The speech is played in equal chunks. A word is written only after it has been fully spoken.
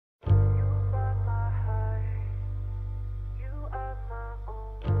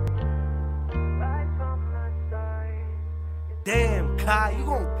Damn, Kai, you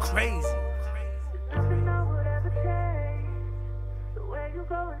going crazy. Nothing I would ever change. The way you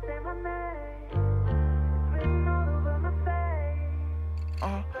go and say my name. It's written all over my face.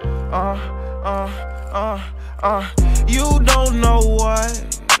 You don't know what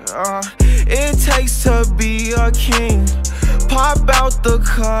it takes to be a king. Pop out the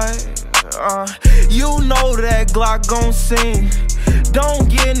cut. You know that Glock gon' sing. Don't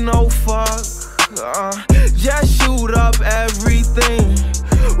get no fuck. Just shoot up everything.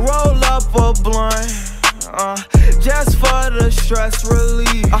 Roll up a blunt. Just for the stress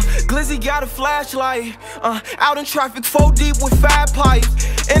relief. Glizzy got a flashlight. Out in traffic, 4 deep with fat pipes.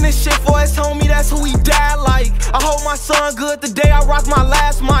 And this shit for his homie, that's who he died like. I hope my son good the day I rock my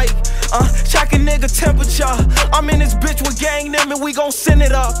last mic. Check a nigga temperature. I'm in this bitch with gang them and we gon' send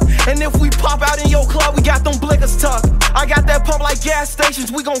it up. And if we pop out in your club, we got them blickers tucked. I got that pump like gas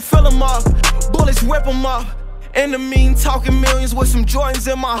stations, we gon' fill them up. Bullets rip them up. In the mean, talking millions with some Jordans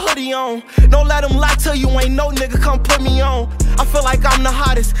in my hoodie on. Don't let them lie to you, ain't no nigga come put me on. I feel like I'm the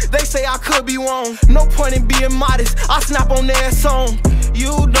hottest, they say I could be wrong. No point in being modest, I snap on their song.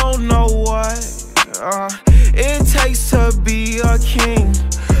 You don't know what it takes to be a king.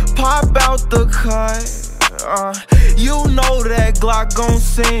 Pop out the cut. You know that Glock gon'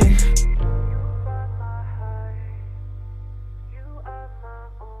 sing.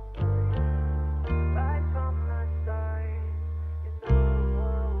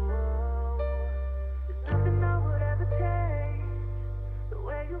 Nothing I would ever change. The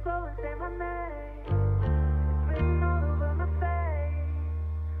way you go and say my name.